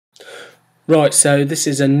Right, so this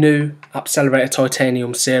is a new Appcelerator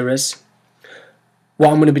Titanium series. What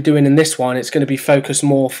I'm going to be doing in this one, it's going to be focused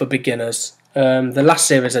more for beginners. The last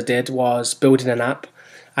series I did was building an app,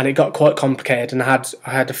 and it got quite complicated, and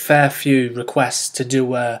I had a fair few requests to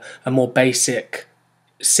do a more basic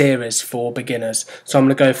series for beginners. So I'm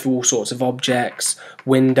going to go through all sorts of objects,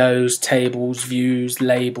 windows, tables, views,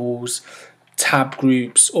 labels, tab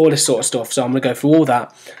groups, all this sort of stuff. So I'm going to go through all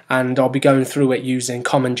that, and I'll be going through it using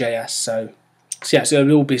CommonJS. So yeah, so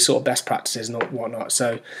it'll all be sort of best practices and whatnot.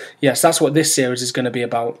 So yes, that's what this series is going to be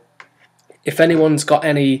about. If anyone's got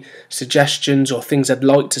any suggestions or things they'd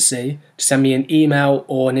like to see, send me an email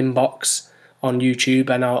or an inbox on YouTube,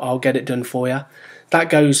 and I'll get it done for you. That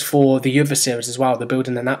goes for the other series as well, the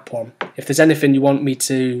building an app one. If there's anything you want me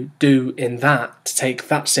to do in that, to take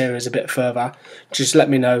that series a bit further, just let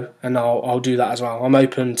me know and I'll do that as well. I'm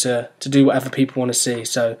open to do whatever people want to see.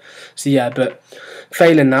 So yeah, but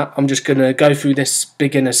failing that, I'm just going to go through this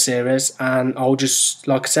beginner series, and I'll just,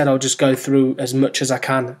 like I said, I'll just go through as much as I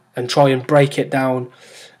can and try and break it down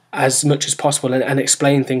as much as possible and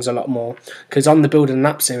explain things a lot more. Because on the building an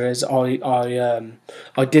app series, I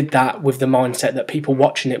did that with the mindset that people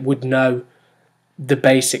watching it would know the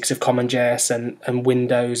basics of CommonJS and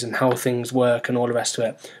Windows and how things work and all the rest of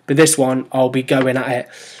it. But this one, I'll be going at it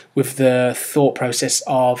with the thought process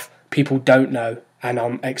of people don't know, and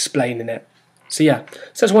I'm explaining it. So yeah,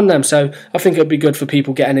 so it's one of them. So I think it'll be good for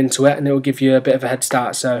people getting into it, and it will give you a bit of a head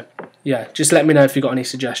start. So yeah, just let me know if you've got any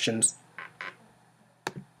suggestions.